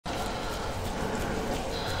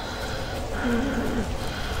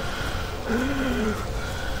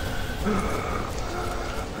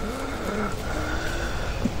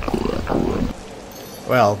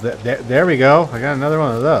Well, there we go. I got another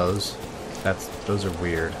one of those. Those are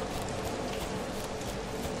weird.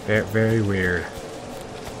 Very weird.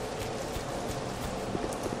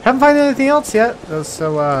 Haven't found anything else yet,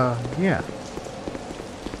 so yeah.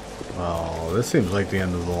 Well, this seems like the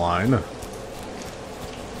end of the line.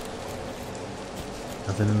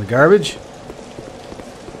 Nothing in the garbage?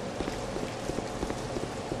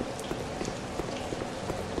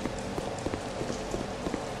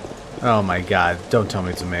 Oh my god, don't tell me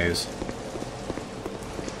it's a maze.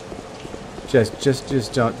 Just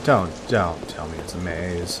don't tell me it's a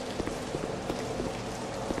maze.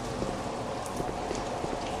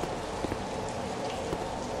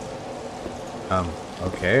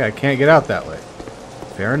 Okay, I can't get out that way.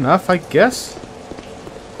 Fair enough, I guess.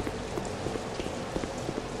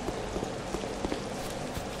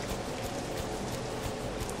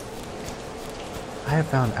 I have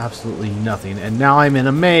found absolutely nothing, and now I'm in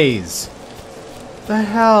a maze. The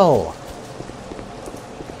hell?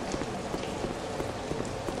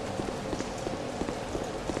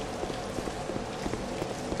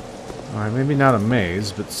 Alright, maybe not a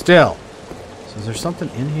maze, but still. So is there something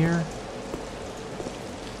in here?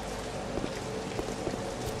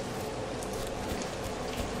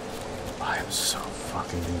 I am so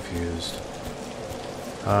fucking confused.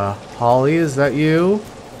 Holly, is that you?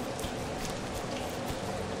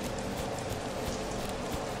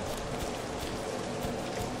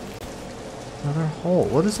 Another hole.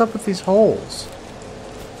 What is up with these holes?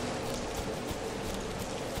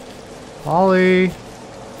 Holly! I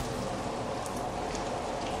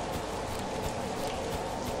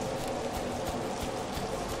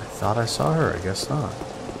thought I saw her. I guess not.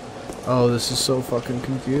 Oh, this is so fucking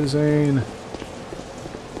confusing.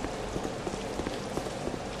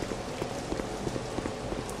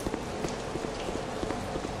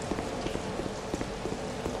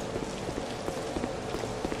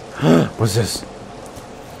 What's this?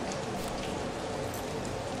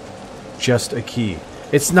 Just a key.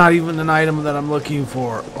 It's not even an item that I'm looking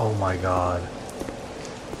for. Oh my god.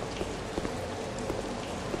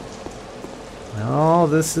 No,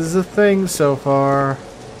 this is a thing so far.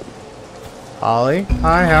 Holly?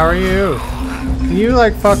 Hi, how are you? Can you,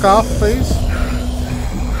 like, fuck off, please?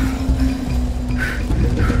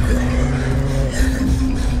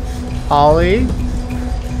 Holly?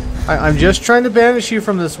 I'm just trying to banish you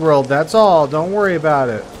from this world, that's all. Don't worry about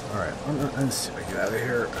it. Alright, let's see if I get out of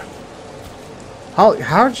here. Holly,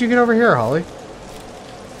 how did you get over here, Holly?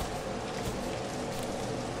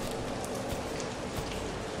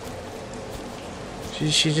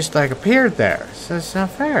 She just, like, appeared there. So it's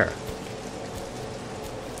not fair.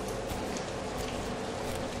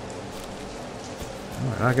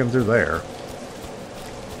 Oh, not getting through there.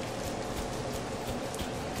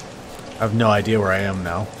 I have no idea where I am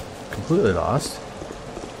now. Completely lost.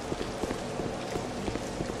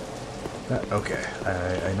 Okay,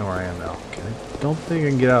 I know where I am now. Okay, I don't think I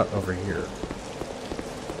can get out over here.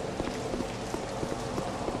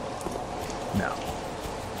 No.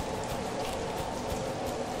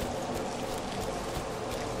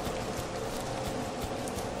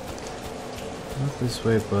 Not this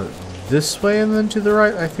way, but this way and then to the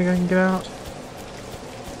right, I think I can get out.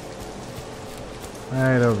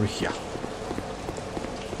 Right over here.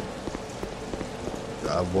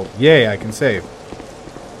 Well, yay, I can save.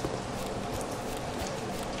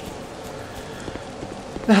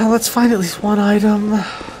 Now, let's find at least one item.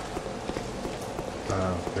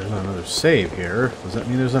 There's another save here. Does that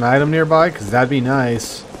mean there's an item nearby? Because that'd be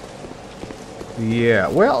nice. Yeah,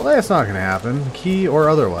 well, that's not going to happen. Key or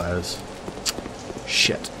otherwise.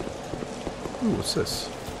 Shit. Ooh, what's this?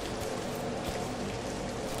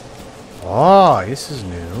 Oh, this is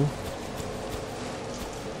new.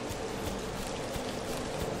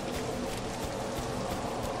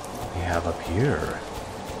 We have up here.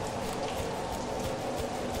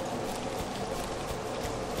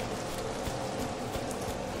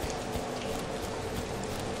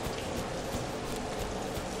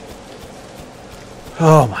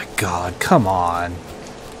 Oh my god, come on.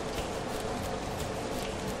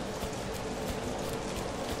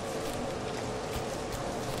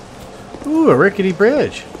 Ooh, a rickety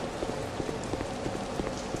bridge.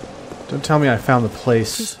 Don't tell me I found the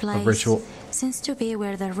place of ritual. Seems to be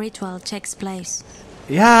where the ritual takes place.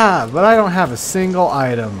 Yeah, but I don't have a single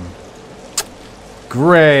item.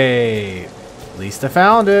 Great. At least I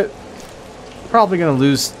found it. Probably gonna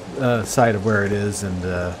lose sight of where it is and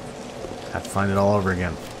have to find it all over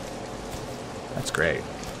again. That's great.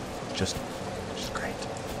 Just great.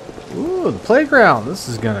 Ooh, the playground. This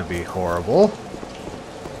is gonna be horrible.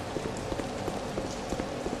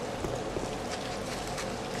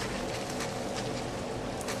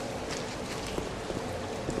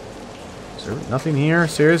 Is there nothing here?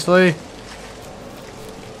 Seriously?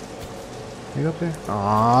 You up there?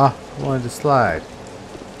 Aw, I wanted to slide.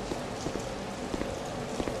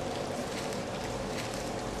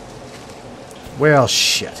 Well,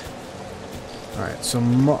 shit. Alright, so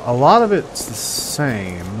a lot of it's the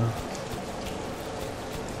same.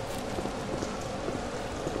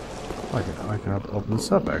 I can open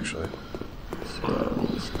this up, actually.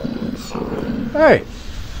 Hey!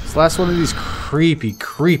 This last one of these creepy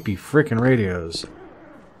frickin' radios.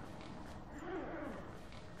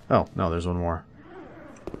 Oh, no, there's one more.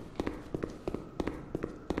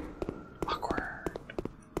 Awkward.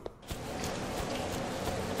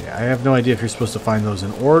 Yeah, I have no idea if you're supposed to find those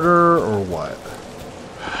in order or what.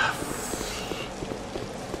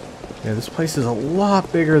 Yeah, this place is a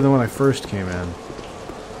lot bigger than when I first came in.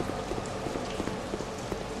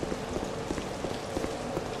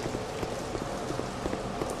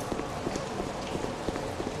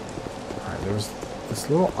 Alright, there's this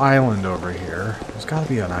little island over here. There's got to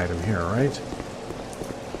be an item here, right?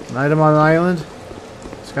 An item on the island?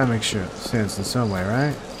 It's got to make sure it stands in some way,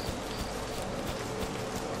 right?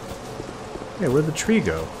 Hey, where'd the tree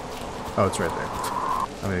go? Oh, it's right there.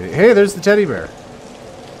 I mean, hey, there's the teddy bear.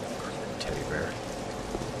 Teddy bear.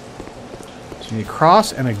 So you need a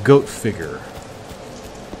cross and a goat figure.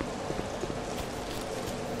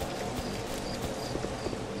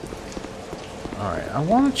 Alright, I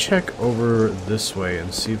want to check over this way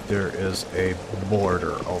and see if there is a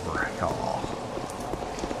border over here.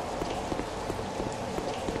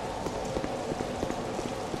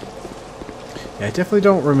 Yeah, I definitely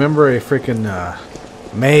don't remember a freaking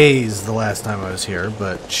maze the last time I was here,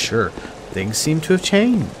 but sure, things seem to have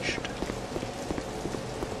changed.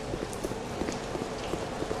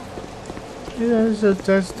 Yeah,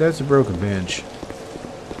 that's a broken bench.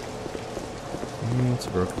 Yeah, it's a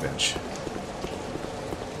broken bench.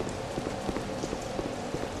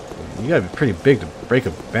 You gotta be pretty big to break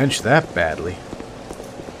a bench that badly.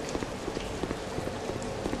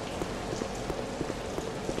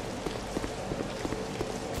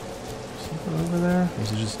 Something over there? Or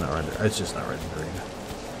is it just not rendered? It's just not rendering.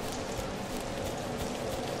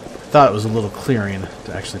 I thought it was a little clearing. It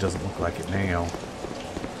actually doesn't look like it now.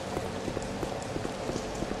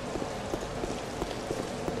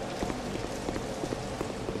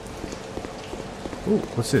 Ooh,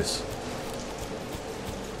 what's this?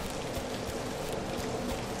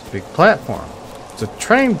 Big platform. It's a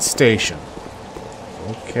train station.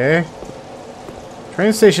 Okay.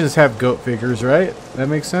 Train stations have goat figures, right? That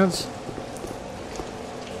makes sense?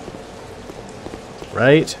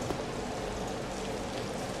 Right?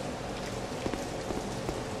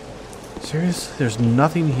 Seriously? There's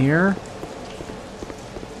nothing here?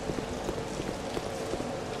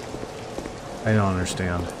 I don't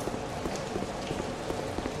understand.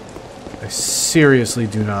 I seriously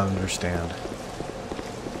do not understand.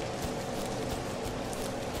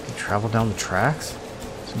 Travel down the tracks?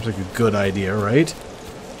 Seems like a good idea, right?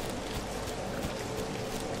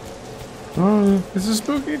 Oh, it's a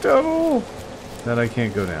spooky tunnel that I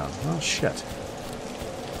can't go down. Oh, shit.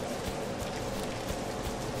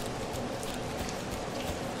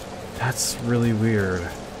 That's really weird.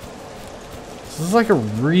 This is like a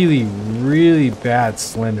really bad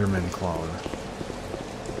Slenderman clone.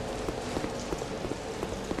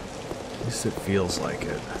 At least it feels like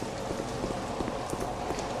it.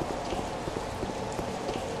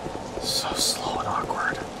 So slow and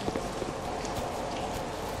awkward.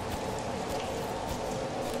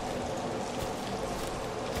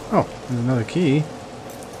 Oh, there's another key.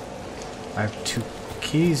 I have 2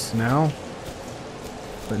 keys now,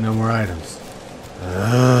 but no more items.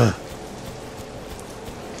 Ugh.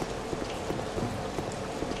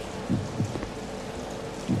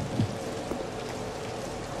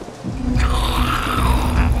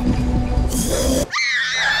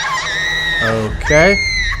 Okay.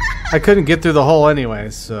 I couldn't get through the hole anyway,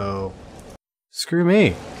 so screw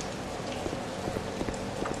me.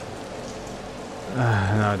 No,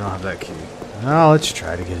 I don't have that key. Now let's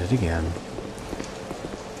try to get it again.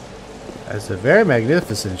 It's a very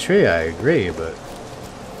magnificent tree, I agree, but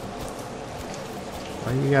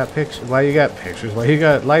why you got pictures? Why you got pictures? Why you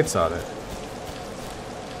got lights on it?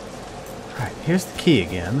 Alright, here's the key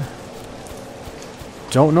again.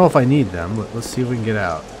 Don't know if I need them, but let's see if we can get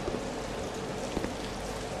out.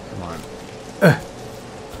 Come on.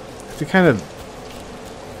 Have to kind of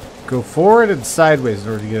go forward and sideways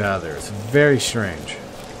in order to get out of there. It's very strange.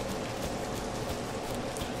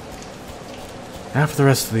 Now for the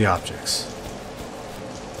rest of the objects.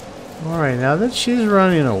 Alright, now that she's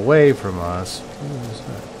running away from us... What is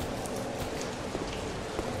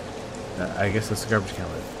that? I guess that's the garbage can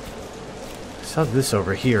lid. I saw this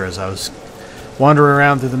over here as I was wandering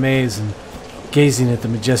around through the maze and gazing at the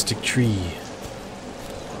majestic tree.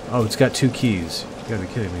 Oh, it's got 2 keys. You gotta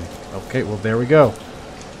be kidding me. Okay, well there we go.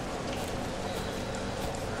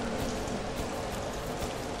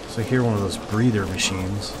 So here, one of those breather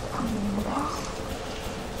machines.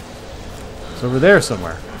 It's over there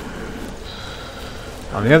somewhere.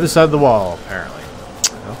 On the other side of the wall, apparently.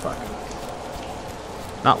 Oh, fuck.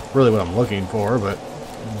 Not really what I'm looking for, but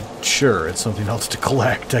sure, it's something else to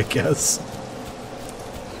collect, I guess.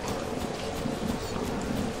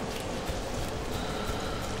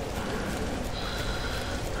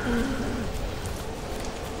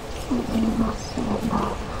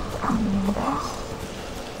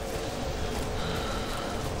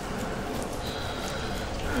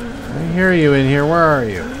 I hear you in here. Where are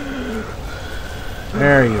you?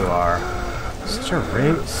 There you are. Such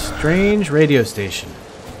a strange radio station.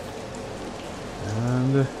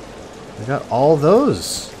 And we got all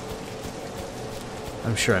those.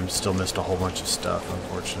 I'm sure I'm still missed a whole bunch of stuff,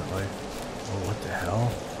 unfortunately. Oh, what the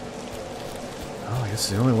hell? Oh, I guess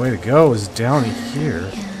the only way to go is down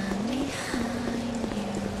here.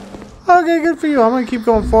 Okay, good for you. I'm gonna keep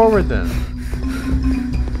going forward then.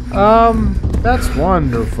 That's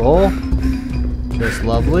wonderful. Just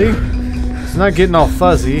lovely. It's not getting all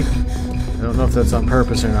fuzzy. I don't know if that's on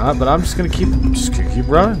purpose or not, but I'm just gonna keep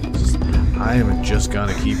running. I am just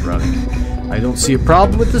gonna keep running. I don't see a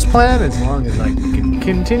problem with this plan as long as I can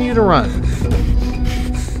continue to run.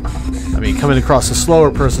 I mean, coming across a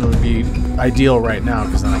slower person would be ideal right now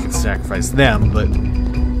because then I can sacrifice them, but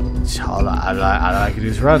all I can do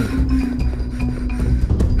is run.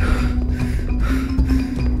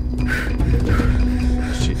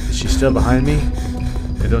 Is she still behind me?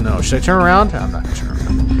 I don't know. Should I turn around? I'm not gonna turn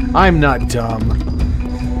around. I'm not dumb.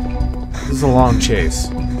 This is a long chase.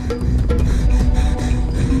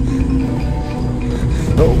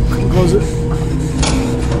 Oh, close it.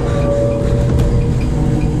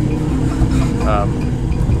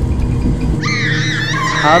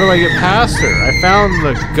 How do I get past her? I found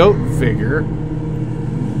the goat figure.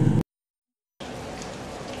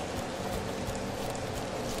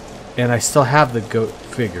 And I still have the goat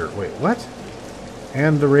figure. Wait, what?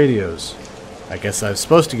 And the radios. I guess I was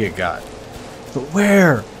supposed to get got. But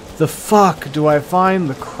where the fuck do I find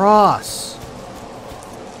the cross?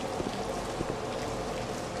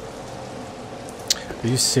 Are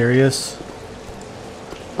you serious?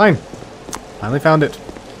 Fine. Finally found it.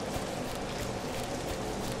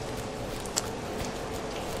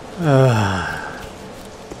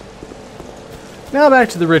 Now back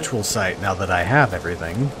to the ritual site, now that I have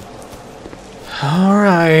everything.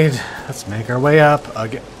 Alright, let's make our way up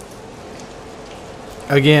again.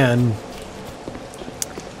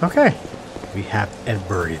 Okay, we have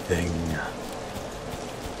everything.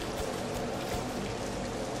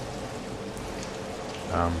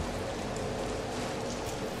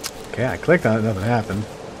 Okay, I clicked on it, nothing happened.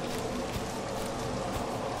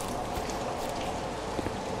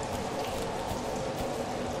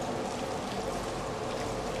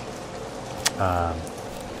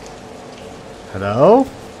 Hello?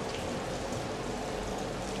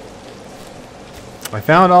 I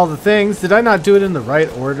found all the things. Did I not do it in the right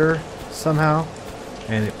order somehow?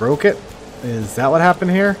 And it broke it? Is that what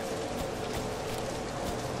happened here?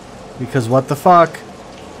 Because what the fuck?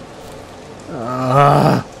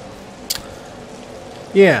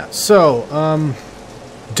 Yeah, so,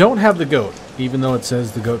 don't have the goat, even though it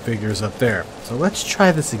says the goat figure is up there. So let's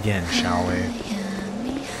try this again, shall we?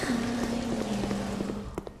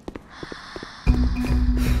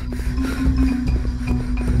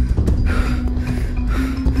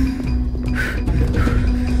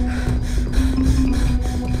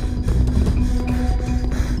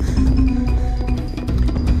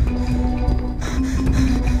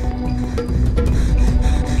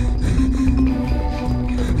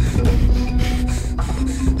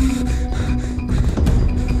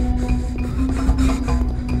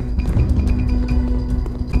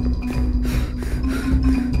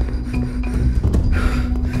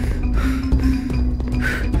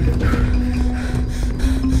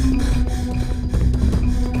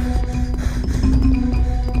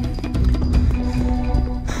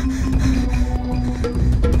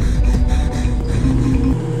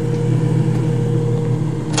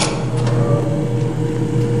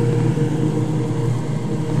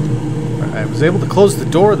 I was able to close the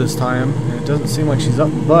door this time, and it doesn't seem like she's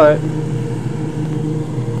up the butt.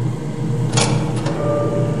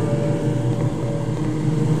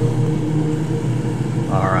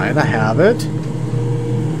 Alright, I have it.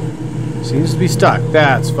 Seems to be stuck.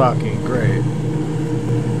 That's fucking great.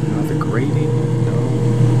 Not the grating?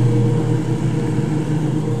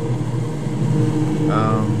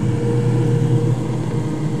 No.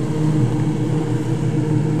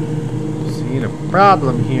 Seeing a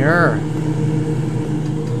problem here.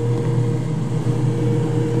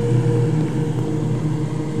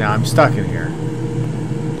 Now I'm stuck in here.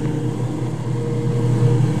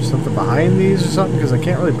 Something behind these or something? Because I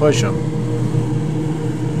can't really push them.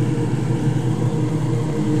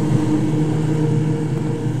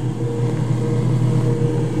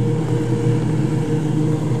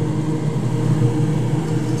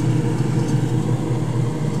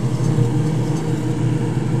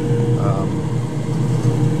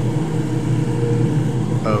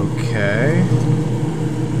 Okay.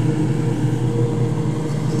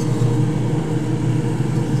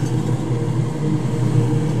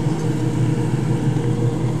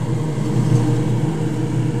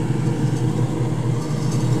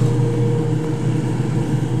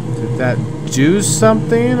 Did that do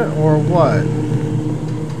something or what?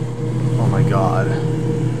 Oh my god.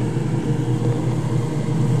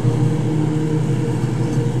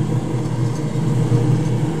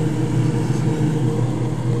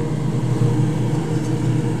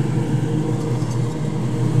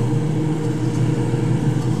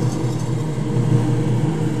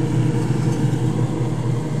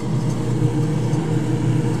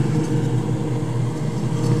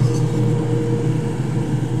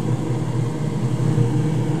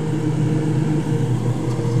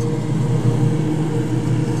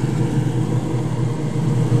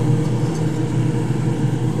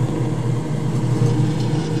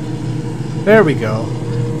 There we go.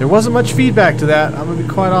 There wasn't much feedback to that, I'm gonna be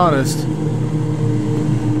quite honest.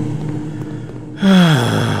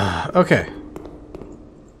 Okay.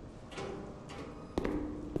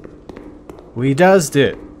 We does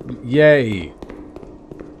it. Yay.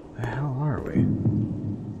 The hell are we?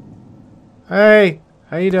 Hey,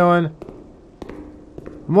 how you doing?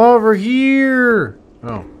 I'm over here.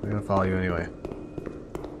 Oh, I'm gonna follow you anyway.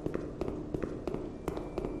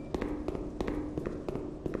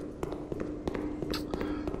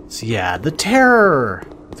 So yeah, the terror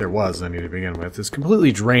that there was, I mean, to begin with, is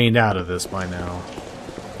completely drained out of this by now.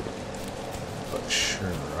 But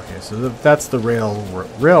sure. Okay, so that's the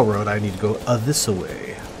railroad. I need to go this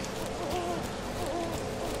way.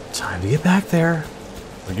 Time to get back there.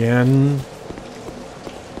 Again.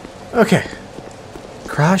 Okay.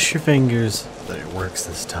 Cross your fingers that it works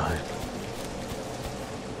this time.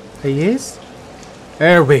 Hey, yes?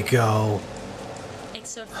 There we go.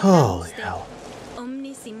 Holy hell.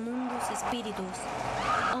 Omnis immundus spiritus,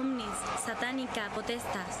 omnis satanica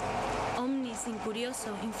potestas, omnis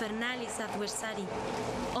incurioso infernalis adversari,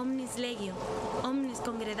 omnis legio, omnis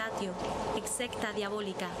congregatio, execta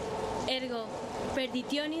diabolica. Ergo,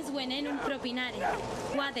 perditionis venenum propinare,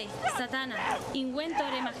 quade, satana,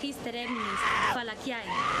 inventore magister emnis,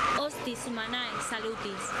 fallaciae, hostis humanae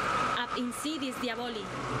salutis, ab insidis diaboli,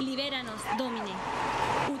 liberanos domine,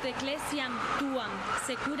 ut ecclesiam tuam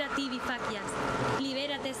secura tibi facias,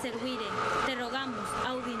 liberate servire, te rogamus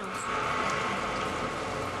audinos.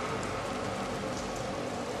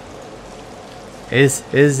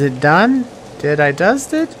 Is it done? Did I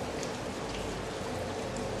dust it?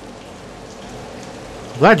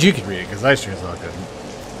 Glad you can read it, because I sure as hell couldn't.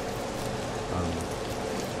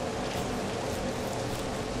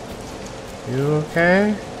 You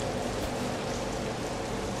okay?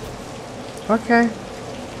 Okay.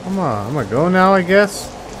 I'm gonna go now, I guess.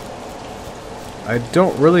 I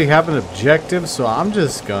don't really have an objective, so I'm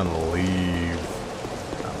just gonna leave.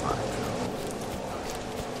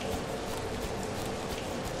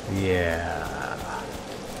 Yeah.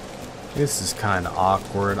 This is kind of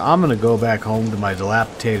awkward. I'm gonna go back home to my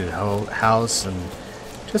dilapidated house and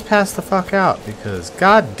just pass the fuck out, because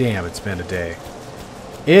god damn, it's been a day.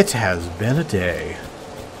 It has been a day.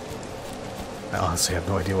 I honestly have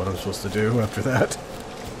no idea what I'm supposed to do after that.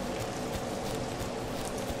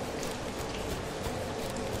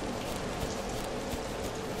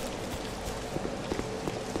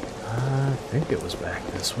 I think it was back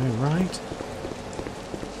this way, right?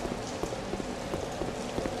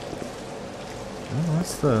 Well,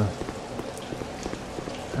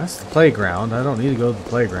 that's the playground. I don't need to go to the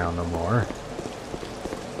playground no more.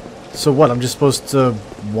 So what, I'm just supposed to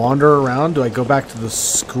wander around? Do I go back to the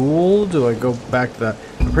school? Do I go back to that?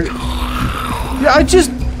 Yeah,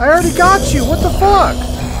 I already got you. What the fuck?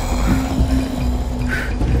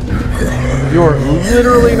 You're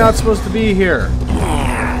literally not supposed to be here.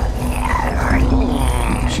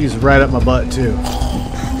 She's right up my butt too.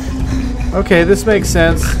 Okay, this makes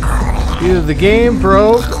sense. Either the game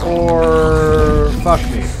broke or fuck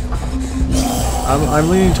me. I'm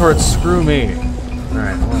leaning towards screw me.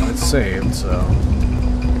 Alright, well, it's saved, so...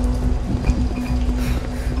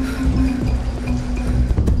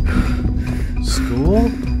 School?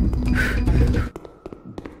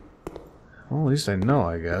 Well, at least I know,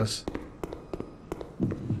 I guess.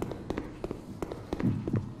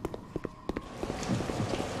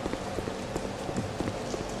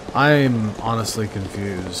 I'm honestly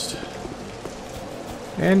confused.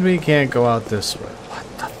 And we can't go out this way. What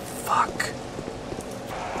the fuck?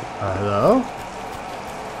 Hello?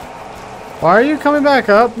 Why are you coming back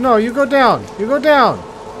up? No, you go down. You go down.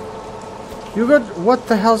 You go... What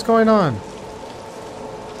the hell's going on?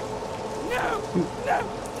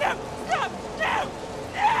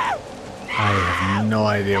 I have no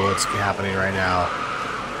idea what's happening right now.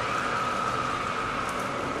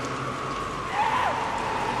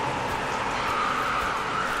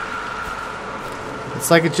 It's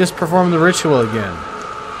like it just performed the ritual again.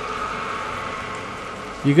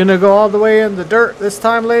 You gonna go all the way in the dirt this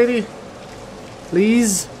time, lady?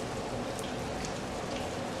 Please?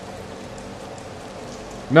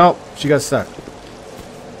 Nope, she got stuck.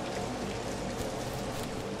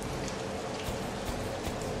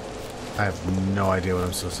 I have no idea what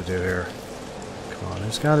I'm supposed to do here. Come on,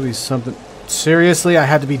 there's gotta be something. Seriously, I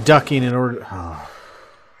had to be ducking in order to... Oh.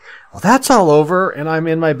 Well, that's all over, and I'm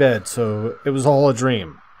in my bed, so it was all a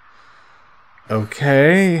dream.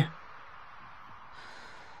 Okay.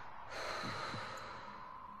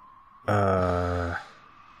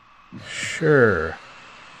 Sure.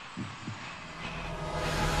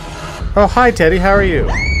 Oh, hi, Teddy, how are you?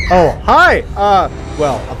 Oh, hi!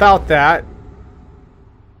 Well, about that.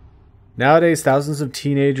 Nowadays, thousands of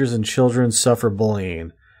teenagers and children suffer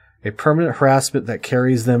bullying. A permanent harassment that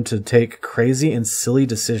carries them to take crazy and silly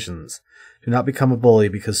decisions. Do not become a bully,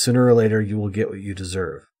 because sooner or later you will get what you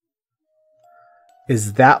deserve.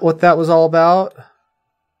 Is that what that was all about?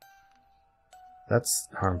 That's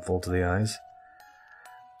harmful to the eyes.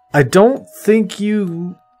 I don't think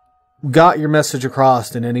you got your message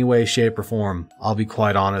across in any way, shape, or form. I'll be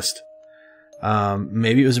quite honest.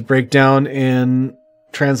 Maybe it was a breakdown in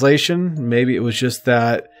translation. Maybe it was just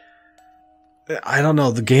that... I don't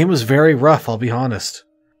know. The game was very rough, I'll be honest.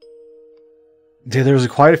 There was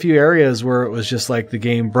quite a few areas where it was just like the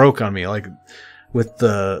game broke on me. Like, with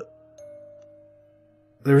the...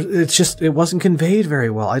 It wasn't conveyed very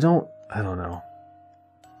well. I don't know.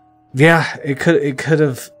 Yeah, it could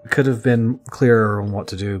have been clearer on what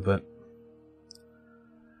to do, but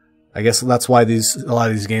I guess that's why a lot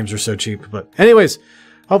of these games are so cheap. But anyways,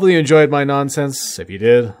 hopefully you enjoyed my nonsense. If you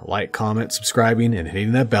did, like, comment, subscribing, and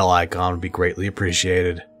hitting that bell icon would be greatly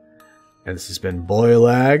appreciated. And this has been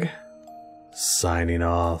Boylag, signing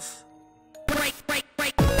off.